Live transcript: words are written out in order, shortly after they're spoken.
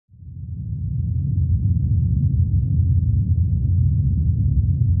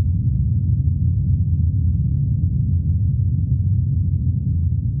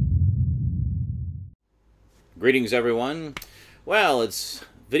Greetings, everyone. Well, it's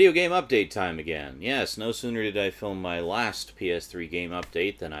video game update time again. Yes, no sooner did I film my last PS3 game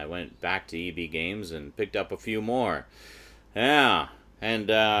update than I went back to EB Games and picked up a few more. Yeah, and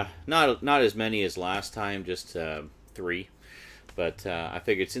not as many as last time, just 3. But I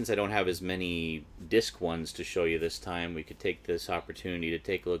figured since I don't have as many disc ones to show you this time, we could take this opportunity to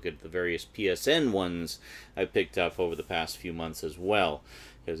take a look at the various PSN ones I picked up over the past few months as well,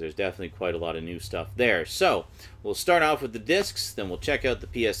 because there's definitely quite a lot of new stuff there. So we'll start off with the discs, then we'll check out the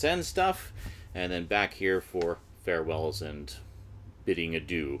PSN stuff, and then back here for farewells and bidding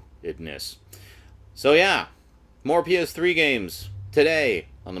adieu, idness. So yeah, more PS3 games today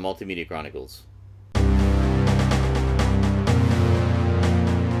on the Multimedia Chronicles.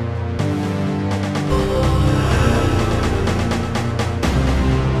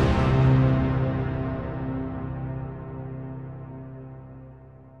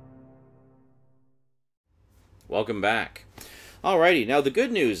 Welcome back. Alrighty, now the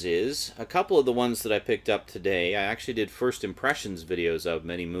good news is, a couple of the ones that I picked up today, I actually did first impressions videos of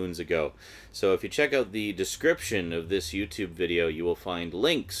many moons ago. So if you check out the description of this YouTube video, you will find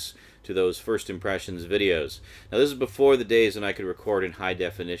links to those first impressions videos. Now this is before the days when I could record in high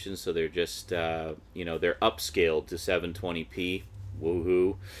definition, so they're just, you know, they're upscaled to 720p.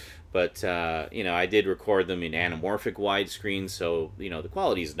 Woohoo. But, you know, I did record them in anamorphic widescreen, so, you know, the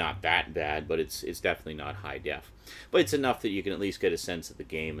quality is not that bad, but it's definitely not high def. But it's enough that you can at least get a sense of the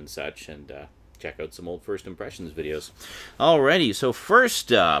game and such, and check out some old First Impressions videos. Alrighty, so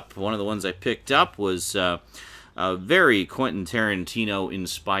first up, one of the ones I picked up was a very Quentin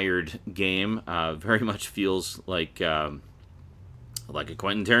Tarantino-inspired game. Very much feels like a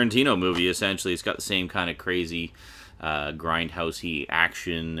Quentin Tarantino movie, essentially. It's got the same kind of crazy grindhousey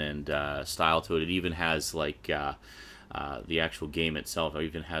action and style to it. It even has like the actual game itself. It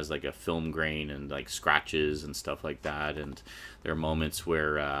even has like a film grain and like scratches and stuff like that. And there are moments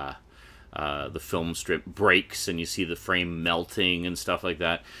where the film strip breaks and you see the frame melting and stuff like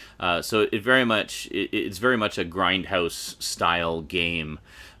that. So it's very much a grindhouse style game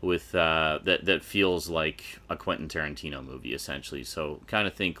with that feels like a Quentin Tarantino movie essentially. So kind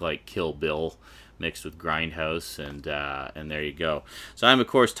of think like Kill Bill mixed with grindhouse, and there you go. So I'm of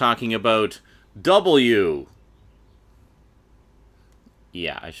course talking about W.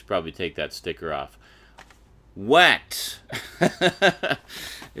 Yeah, I should probably take that sticker off. Wet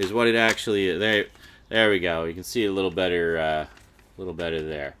is what it actually is. There we go. You can see a little better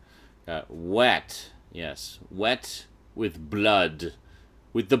there. Wet, yes, wet with blood,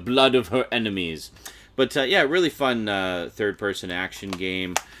 with the blood of her enemies. But yeah, really fun third-person action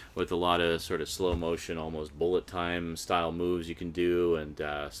game with a lot of sort of slow motion, almost bullet time style moves you can do and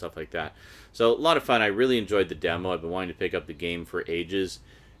stuff like that. So a lot of fun. I really enjoyed the demo. I've been wanting to pick up the game for ages.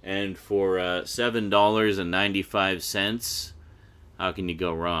 And for $7.95, how can you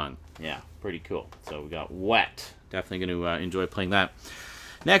go wrong? Yeah, pretty cool. So we got Wet. Definitely going to enjoy playing that.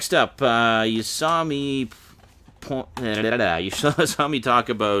 Next up, you saw me talk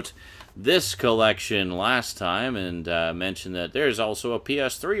about this collection last time and mentioned that there's also a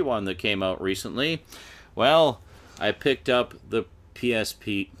PS3 one that came out recently. Well, I picked up the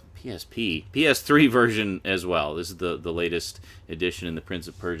PS3 version as well. This is the latest edition in the Prince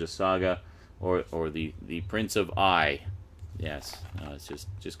of Persia saga, or the Prince of I. Yes, it's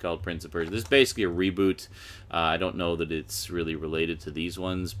just called Prince of Persia. This is basically a reboot. I don't know that it's really related to these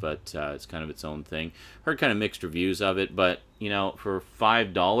ones, but it's kind of its own thing. Heard kind of mixed reviews of it, but you know, for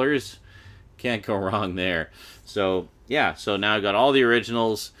 $5, can't go wrong there. So yeah, so now I've got all the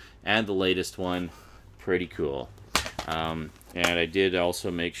originals and the latest one. Pretty cool. And I did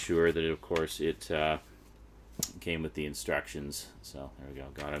also make sure that, of course, it came with the instructions. So there we go.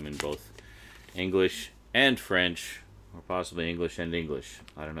 Got them in both English and French, or possibly English and English.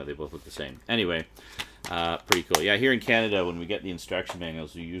 I don't know. They both look the same. Anyway, pretty cool. Yeah, here in Canada, when we get the instruction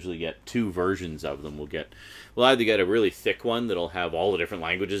manuals, we usually get 2 versions of them. We'll either get a really thick one that'll have all the different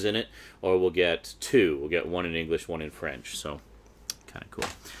languages in it, or we'll get 2. We'll get one in English, one in French. So kind of cool.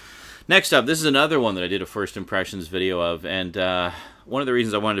 Next up, this is another one that I did a first impressions video of, and one of the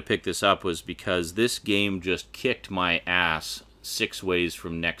reasons I wanted to pick this up was because this game just kicked my ass 6 ways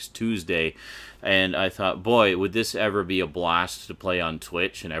from next Tuesday, and I thought, boy, would this ever be a blast to play on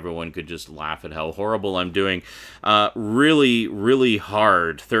Twitch, and everyone could just laugh at how horrible I'm doing. Really, really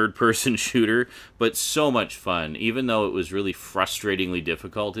hard third-person shooter, but so much fun, even though it was really frustratingly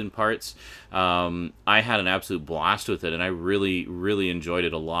difficult in parts. I had an absolute blast with it, and I really, really enjoyed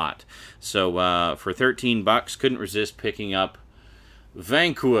it a lot. So for $13, couldn't resist picking up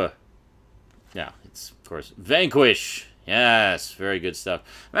Vanquish. Yeah, it's, of course, Vanquish. Yes, very good stuff.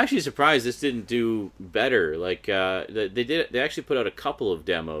 I'm actually surprised this didn't do better. Like they actually put out a couple of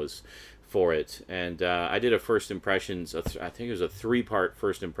demos for it, and I did a first impressions. I think it was a 3-part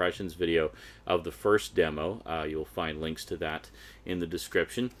first impressions video of the first demo. You'll find links to that in the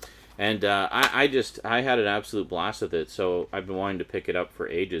description. And I had an absolute blast with it. So I've been wanting to pick it up for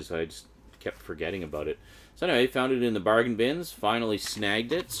ages. I just kept forgetting about it. So anyway, found it in the bargain bins. Finally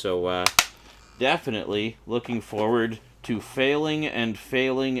snagged it. So definitely looking forward to failing and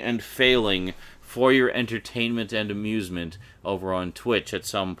failing and failing for your entertainment and amusement over on Twitch at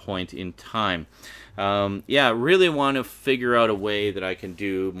some point in time. Yeah, really want to figure out a way that I can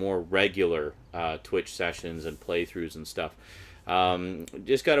do more regular Twitch sessions and playthroughs and stuff.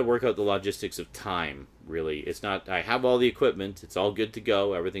 Just got to work out the logistics of time, really. It's not, I have all the equipment, it's all good to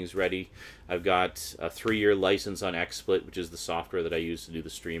go, everything's ready. I've got a 3-year license on XSplit, which is the software that I use to do the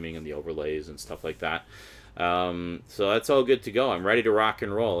streaming and the overlays and stuff like that. So that's all good to go. I'm ready to rock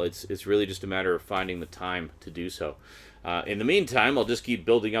and roll. It's really just a matter of finding the time to do so. In the meantime, I'll just keep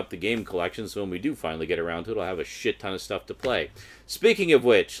building up the game collection, so when we do finally get around to it, I'll have a shit ton of stuff to play. Speaking of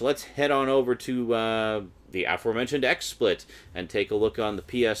which, let's head on over to the aforementioned XSplit and take a look on the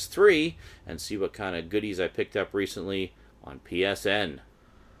PS3 and see what kind of goodies I picked up recently on PSN.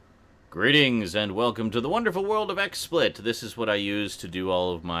 Greetings and welcome to the wonderful world of XSplit. This is what I use to do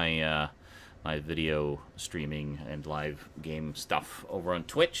all of my my video streaming and live game stuff over on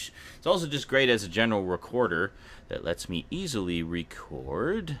Twitch. It's also just great as a general recorder that lets me easily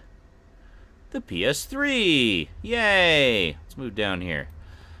record the PS3. Yay! Let's move down here.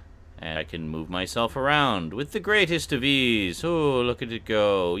 And I can move myself around with the greatest of ease. Oh, look at it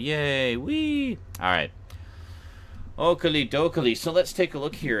go. Yay, wee! Alright. Oakley dokley. So let's take a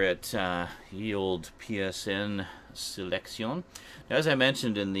look here at the old PSN selection. As I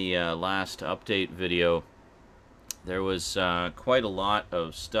mentioned in the last update video, there was quite a lot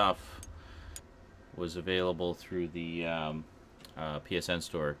of stuff was available through the PSN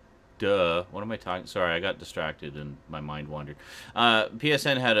store. Duh. What am I talking? Sorry, I got distracted and my mind wandered.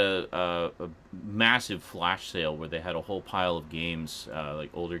 PSN had a massive flash sale where they had a whole pile of games,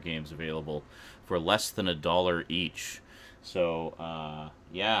 like older games, available for less than $1 each. So,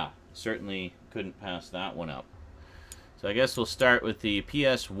 yeah, certainly couldn't pass that one up. So I guess we'll start with the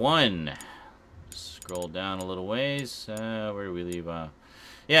PS1. Scroll down a little ways. Where do we leave?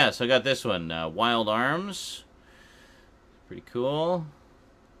 Yeah, so I got this one, Wild Arms. Pretty cool.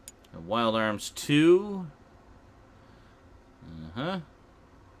 Wild Arms 2.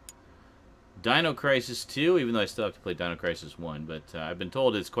 Dino Crisis 2, even though I still have to play Dino Crisis 1. But I've been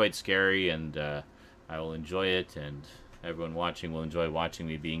told it's quite scary, and I will enjoy it, and everyone watching will enjoy watching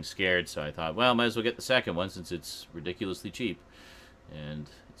me being scared. So I thought, well, might as well get the second one since it's ridiculously cheap. And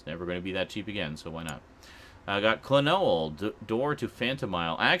it's never going to be that cheap again, so why not? I got Klonoa, Door to Phantom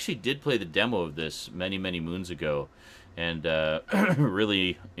Isle. I actually did play the demo of this many, many moons ago, and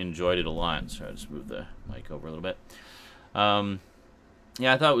really enjoyed it a lot. So I'll just move the mic over a little bit.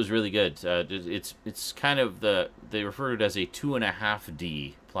 Yeah, I thought it was really good. It's kind of they refer to it as a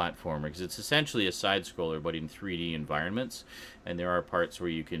 2.5D platformer because it's essentially a side scroller but in 3D environments, and there are parts where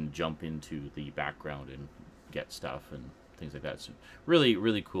you can jump into the background and get stuff and things like that. So really,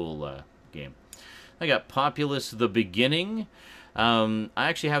 really cool game. I got Populous: The Beginning. I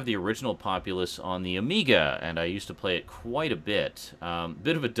actually have the original Populous on the Amiga, and I used to play it quite a bit.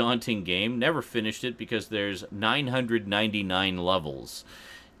 Bit of a daunting game. Never finished it because there's 999 levels.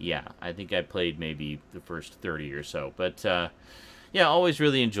 Yeah, I think I played maybe the first 30 or so. But, yeah, always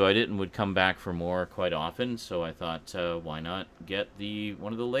really enjoyed it and would come back for more quite often. So I thought, why not get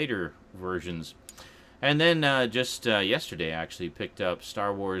one of the later versions? And then just yesterday, I actually picked up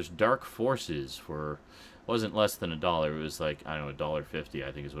Star Wars Dark Forces for... wasn't less than $1. It was like, I don't know, $1.50,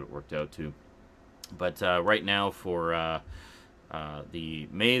 I think is what it worked out to. But right now for the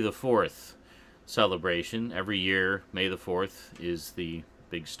May the 4th celebration, every year May the 4th is the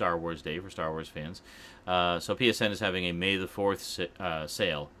big Star Wars day for Star Wars fans. So PSN is having a May the 4th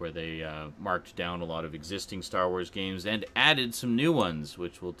sale where they marked down a lot of existing Star Wars games and added some new ones,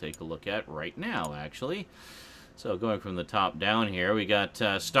 which we'll take a look at right now, actually. So going from the top down here, we got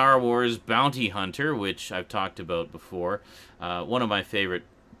Star Wars Bounty Hunter, which I've talked about before. One of my favorite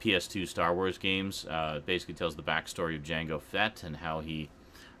PS2 Star Wars games. Basically tells the backstory of Jango Fett and how he,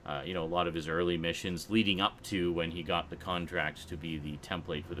 you know, a lot of his early missions leading up to when he got the contract to be the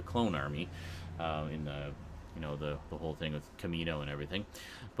template for the clone army in the, you know, the whole thing with Kamino and everything.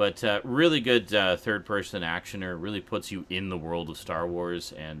 But really good third-person actioner. Really puts you in the world of Star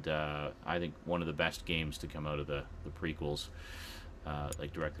Wars, and I think one of the best games to come out of the prequels,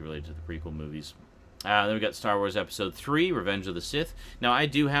 like directly related to the prequel movies. Then we got Star Wars Episode 3, Revenge of the Sith. Now, I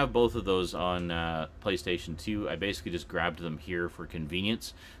do have both of those on PlayStation 2. I basically just grabbed them here for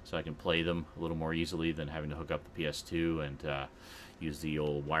convenience, so I can play them a little more easily than having to hook up the PS2 and use the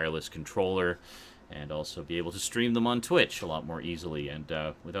old wireless controller, and also be able to stream them on Twitch a lot more easily, and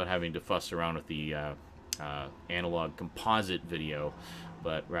without having to fuss around with the analog composite video,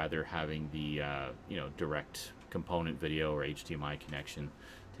 but rather having the direct component video or HDMI connection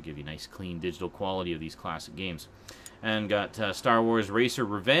to give you nice, clean digital quality of these classic games. And got Star Wars Racer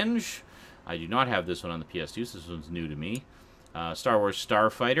Revenge. I do not have this one on the PS2, so this one's new to me. Star Wars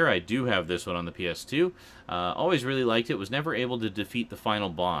Starfighter. I do have this one on the PS2. Always really liked it. Was never able to defeat the final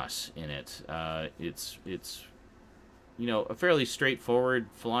boss in it. It's a fairly straightforward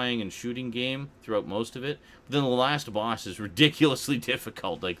flying and shooting game throughout most of it. But then the last boss is ridiculously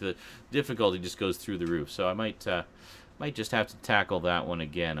difficult. Like, the difficulty just goes through the roof. So I might just have to tackle that one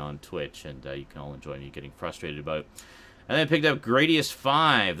again on Twitch, and you can all enjoy me getting frustrated about it. And then I picked up Gradius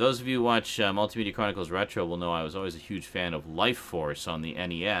 5. Those of you who watch Multimedia Chronicles Retro will know I was always a huge fan of Life Force on the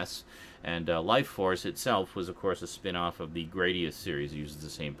NES. And Life Force itself was, of course, a spin-off of the Gradius series. It uses the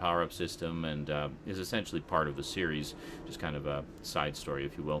same power-up system and is essentially part of the series, just kind of a side story,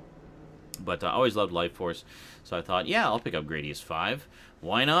 if you will. But I always loved Life Force, so I thought, yeah, I'll pick up Gradius 5.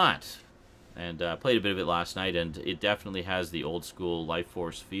 Why not? And played a bit of it last night, and it definitely has the old-school Life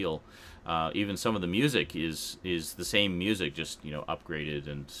Force feel. Even some of the music is the same music, just, upgraded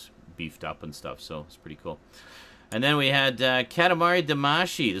and beefed up and stuff, so it's pretty cool. And then we had Katamari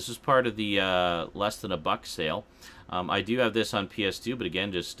Damacy. This was part of the less than $1 sale. I do have this on PS2, but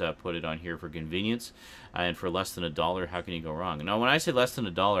again, just put it on here for convenience. And for less than $1, how can you go wrong? Now, when I say less than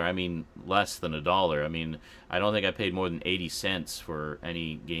 $1, I mean less than $1. I mean, I don't think I paid more than 80 cents for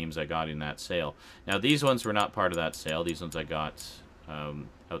any games I got in that sale. Now, these ones were not part of that sale. These ones I got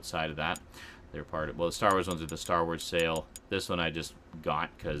outside of that. They're part of, well, the Star Wars ones are the Star Wars sale. This one I just got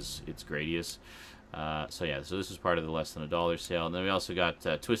because it's Gradius. So this is part of the less than $1 sale. And then we also got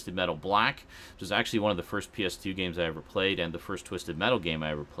Twisted Metal Black, which is actually one of the first PS2 games I ever played, and the first Twisted Metal game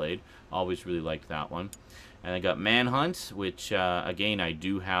I ever played. Always really liked that one. And I got Manhunt, which again I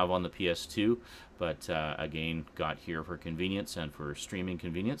do have on the PS2, but again got here for convenience and for streaming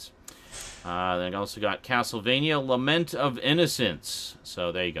convenience. Then I also got Castlevania Lament of Innocence.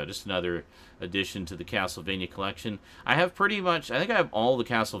 So there you go, just another addition to the Castlevania collection. I have pretty much, I think I have all the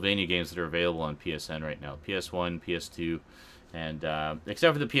Castlevania games that are available on PSN right now. PS1, PS2, and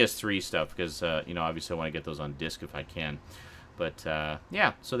except for the PS3 stuff, because, obviously I want to get those on disc if I can. But,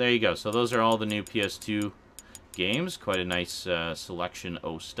 yeah, so there you go. So those are all the new PS2 games. Quite a nice selection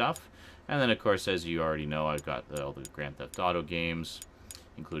of stuff. And then, of course, as you already know, I've got all the Grand Theft Auto games,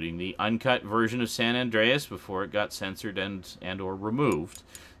 including the uncut version of San Andreas before it got censored and or removed.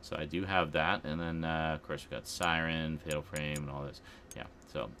 So I do have that. And then, of course, we've got Siren, Fatal Frame, and all this. Yeah,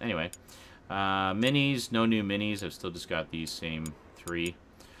 so anyway. Minis, no new minis. I've still just got these same 3.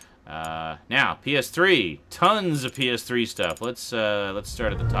 Now, PS3. Tons of PS3 stuff. Let's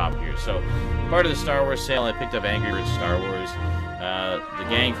start at the top here. So, part of the Star Wars sale, I picked up Angry Birds Star Wars. The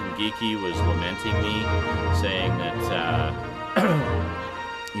gang from Geeky was lamenting me, saying that,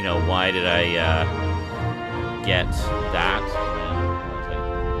 why did I get that?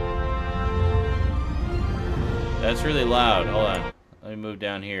 That's really loud. Hold on. Let me move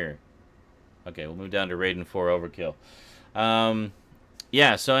down here. Okay, we'll move down to Raiden 4 Overkill.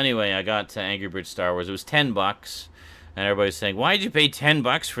 Yeah, so anyway, I got Angry Birds Star Wars. It was $10, and everybody's saying, why did you pay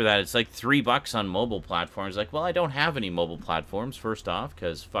 $10 for that? It's like $3 on mobile platforms. Like, well, I don't have any mobile platforms, first off,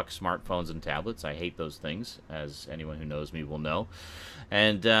 because fuck smartphones and tablets. I hate those things, as anyone who knows me will know.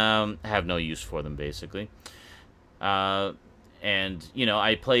 And have no use for them, basically. And,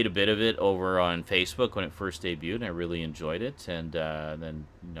 I played a bit of it over on Facebook when it first debuted, and I really enjoyed it. And then,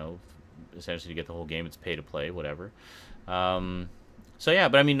 essentially to get the whole game, it's pay to play, whatever. So yeah,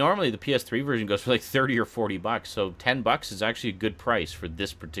 but I mean, normally the PS3 version goes for like 30 or 40 bucks, so $10 is actually a good price for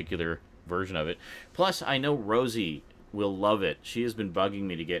this particular version of it. Plus, I know Rosie will love it. She has been bugging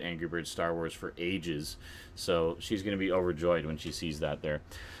me to get Angry Birds Star Wars for ages, so she's going to be overjoyed when she sees that there.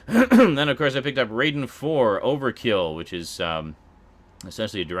 Then, of course, I picked up Raiden 4 Overkill, which is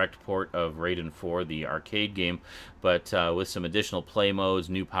essentially a direct port of Raiden 4, the arcade game, but with some additional play modes,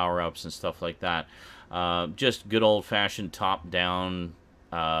 new power-ups, and stuff like that. Just good old-fashioned top-down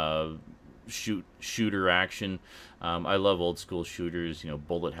shooter action. I love old-school shooters,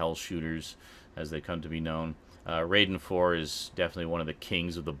 bullet hell shooters, as they come to be known. Raiden 4 is definitely one of the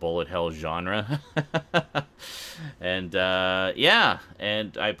kings of the bullet hell genre. And, yeah,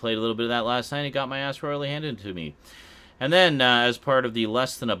 and I played a little bit of that last night and got my ass royally handed to me. And then, as part of the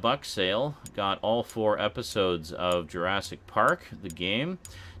less than a buck sale, got all 4 episodes of Jurassic Park, the game.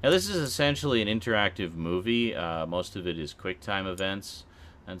 Now, this is essentially an interactive movie. Most of it is QuickTime events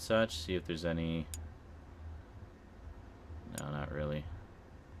and such. See if there's any... No, not really.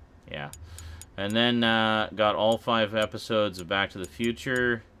 Yeah. And then got all 5 episodes of Back to the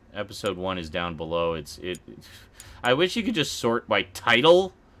Future. Episode 1 is down below. I wish you could just sort by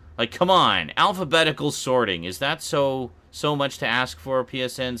title. Like, come on, alphabetical sorting. Is that so much to ask for,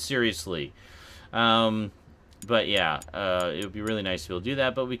 PSN? Seriously. But yeah, it would be really nice to be able to do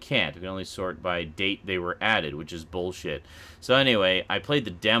that, but we can't. We can only sort by date they were added, which is bullshit. So anyway, I played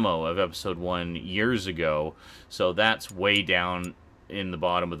the demo of episode 1 years ago, so that's way down in the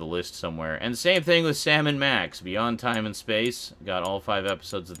bottom of the list somewhere. And same thing with Sam and Max, Beyond Time and Space. Got all 5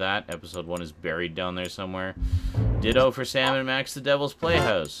 episodes of that. Episode 1 is buried down there somewhere. Ditto for Sam and Max, The Devil's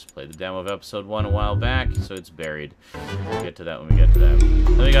Playhouse. Played the demo of episode 1 a while back, so it's buried. We'll get to that when we get to that.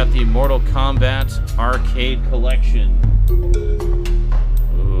 Then we got the Mortal Kombat Arcade Collection.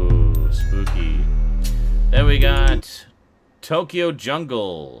 Ooh, spooky. Then we got Tokyo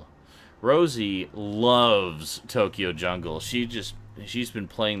Jungle. Rosie loves Tokyo Jungle. She's been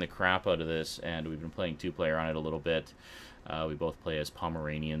playing the crap out of this, and we've been playing 2-player on it a little bit. We both play as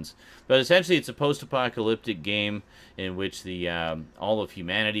Pomeranians. But essentially, it's a post-apocalyptic game in which all of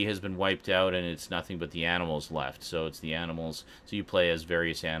humanity has been wiped out, and it's nothing but the animals left. So it's the animals. So you play as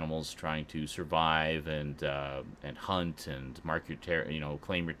various animals trying to survive and hunt and mark your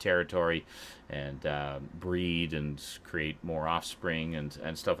claim your territory, and breed and create more offspring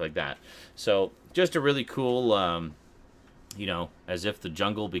and stuff like that. So just a really cool. As if the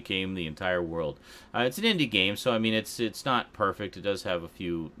jungle became the entire world. It's an indie game, so I mean, it's not perfect. It does have a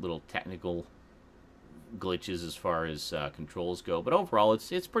few little technical glitches as far as controls go, but overall,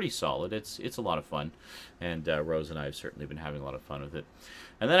 it's pretty solid. It's a lot of fun, and Rose and I have certainly been having a lot of fun with it.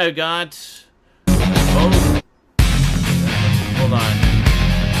 And then I've got both. Hold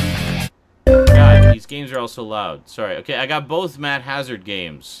on. God, these games are all so loud. Sorry. Okay, I got both Matt Hazard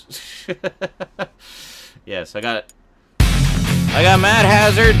games. Yes, I got Mad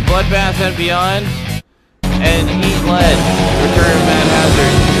Hazard, Bloodbath and Beyond, and Eat Lead, Return of Mad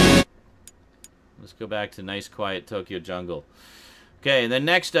Hazard. Let's go back to nice, quiet Tokyo Jungle. Okay, and then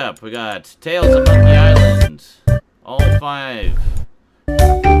next up, we got Tales of Monkey Island. All 5.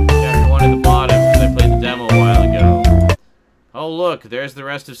 Chapter 1 at the bottom, because I played the demo a while ago. Oh, look, there's the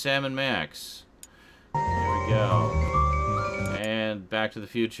rest of Sam and Max. There we go. And Back to the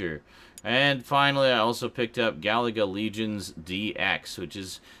Future. And finally, I also picked up Galaga Legions DX, which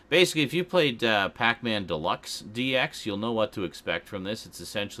is basically, if you played Pac-Man Deluxe DX, you'll know what to expect from this. It's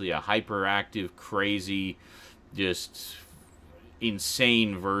essentially a hyperactive, crazy, just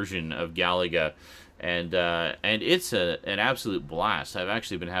insane version of Galaga, and it's an absolute blast. I've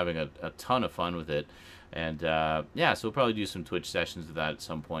actually been having a ton of fun with it, and yeah, so we'll probably do some Twitch sessions of that at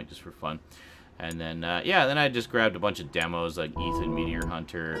some point just for fun. And then, yeah, then I just grabbed a bunch of demos like Ethan Meteor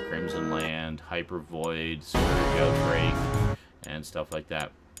Hunter, Crimson Land, Hyper Void, Super Outbreak, and stuff like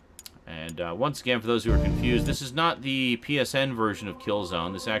that. And once again, for those who are confused, this is not the PSN version of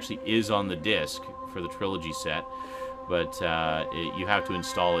Killzone. This actually is on the disc for the Trilogy set, but you have to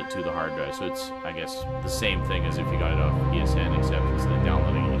install it to the hard drive. So it's, I guess, the same thing as if you got it off PSN, except instead of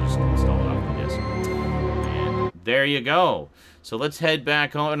downloading it, you just install it off the disc. And there you go. So let's head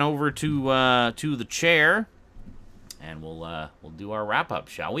back on over to the chair, and we'll do our wrap up,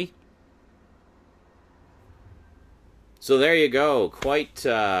 shall we? So there you go. Quite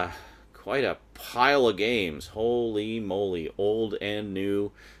a pile of games. Holy moly, old and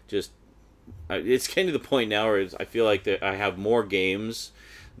new. Just it's getting to the point now where I feel like that I have more games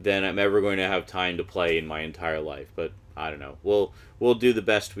than I'm ever going to have time to play in my entire life. But I don't know. We'll do the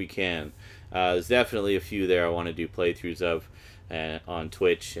best we can. There's definitely a few there I want to do playthroughs of on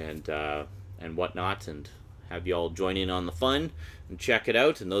Twitch and whatnot, and have you all join in on the fun and check it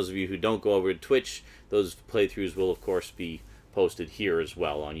out. And those of you who don't go over to Twitch, those playthroughs will of course be posted here as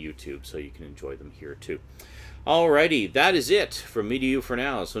well on YouTube, so you can enjoy them here too. Alrighty, that is it from me to you for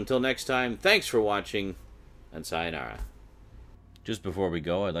now. So until next time, thanks for watching, and sayonara. Just before we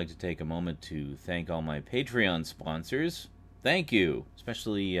go, I'd like to take a moment to thank all my Patreon sponsors. Thank you,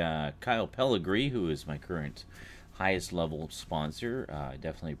 especially Kyle Pellegrini, who is my current highest level sponsor. I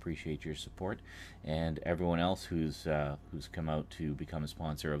definitely appreciate your support, and everyone else who's come out to become a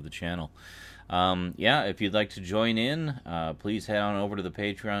sponsor of the channel. Yeah, if you'd like to join in, please head on over to the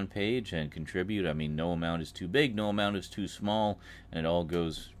Patreon page and contribute. I mean, no amount is too big, no amount is too small, and it all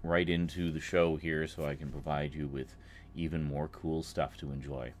goes right into the show here, so I can provide you with even more cool stuff to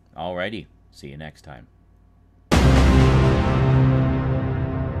enjoy. Alrighty, see you next time.